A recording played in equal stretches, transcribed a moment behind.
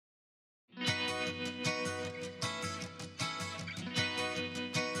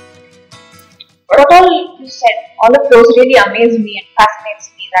what all you said, all of those really amaze me and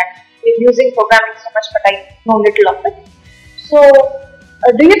fascinates me that we're using programming so much, but I know little of it. So,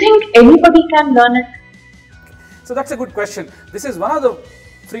 do you think anybody can learn it? So that's a good question. This is one of the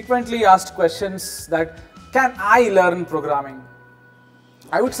frequently asked questions, that can I learn programming?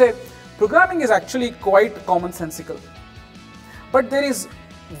 I would say programming is actually quite commonsensical. But there is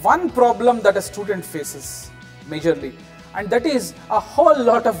one problem that a student faces majorly, and that is a whole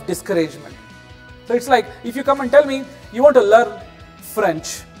lot of discouragement. So it's like, if you come and tell me you want to learn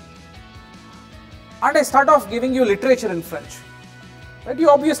French, and I start off giving you literature in French, right, you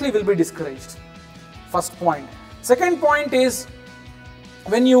obviously will be discouraged. First point. Second point is,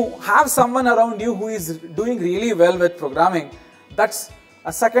 when you have someone around you who is doing really well with programming, that's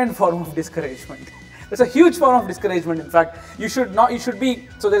a second form of discouragement. It's a huge form of discouragement. In fact, you should be,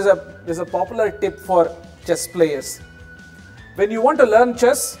 so there's a popular tip for chess players. When you want to learn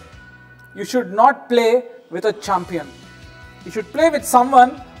chess, you should not play with a champion. You should play with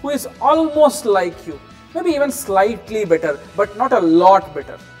someone who is almost like you, maybe even slightly better, but not a lot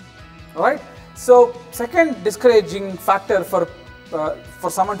better. Alright? So, second discouraging factor for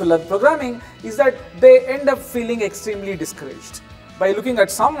someone to learn programming is that they end up feeling extremely discouraged by looking at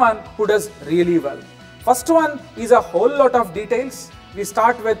someone who does really well. First one is a whole lot of details. We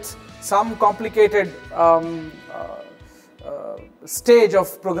start with some complicated stage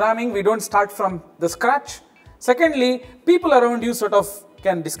of programming. We don't start from the scratch. Secondly, people around you sort of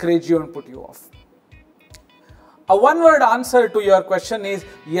can discourage you and put you off. A one-word answer to your question is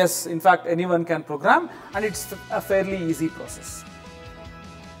yes, in fact, anyone can program, and it's a fairly easy process.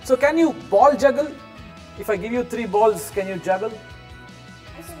 So can you ball juggle? If I give you 3 balls, can you juggle?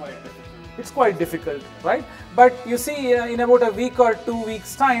 It's quite difficult, right? But you see, in about a week or 2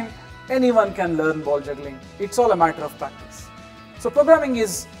 weeks' time, anyone can learn ball juggling. It's all a matter of practice. So programming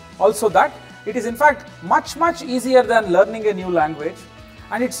is also that. It is in fact much easier than learning a new language,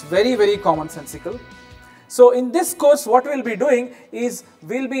 and it's very commonsensical. So in this course, what we'll be doing is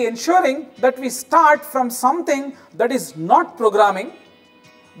we'll be ensuring that we start from something that is not programming,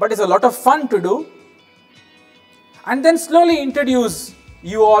 but is a lot of fun to do, and then slowly introduce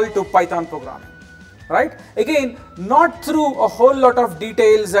you all to Python programming, right? Again, not through a whole lot of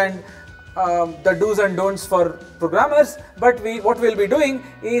details and the do's and don'ts for programmers, but what we'll be doing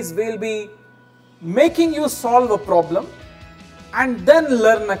is we'll be making you solve a problem and then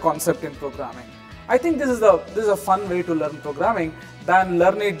learn a concept in programming. I think this is a fun way to learn programming than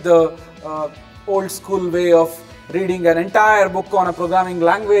learn it the old school way of reading an entire book on a programming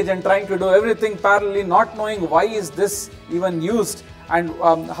language and trying to do everything parallelly, not knowing why is this even used and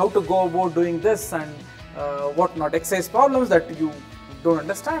how to go about doing this and whatnot, exercise problems that you don't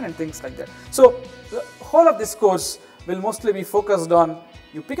understand and things like that. So the whole of this course will mostly be focused on,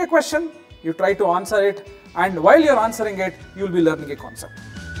 you pick a question, you try to answer it, and while you're answering it, you'll be learning a concept.